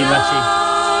limachi.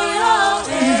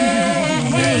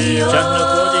 Chano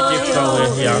ko di jika we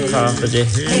yaka pade.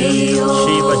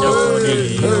 Shiba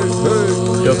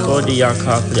joko di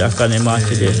yaka pade akane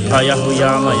machi de.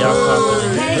 Ayahuyama yaka pade.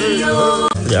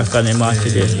 Akane machi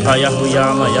de.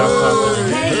 Ayahuyama yaka pade.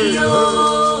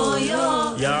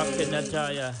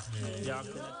 Yakinataya.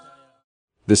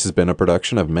 This has been a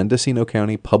production of Mendocino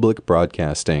County Public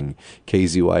Broadcasting,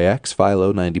 KZYX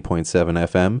Philo 90.7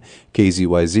 FM,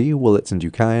 KZYZ Willits and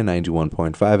Ukiah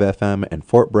 91.5 FM, and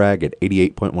Fort Bragg at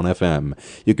 88.1 FM.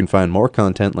 You can find more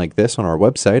content like this on our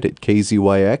website at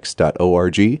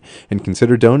kzyx.org, and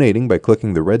consider donating by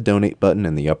clicking the red donate button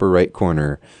in the upper right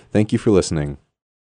corner. Thank you for listening.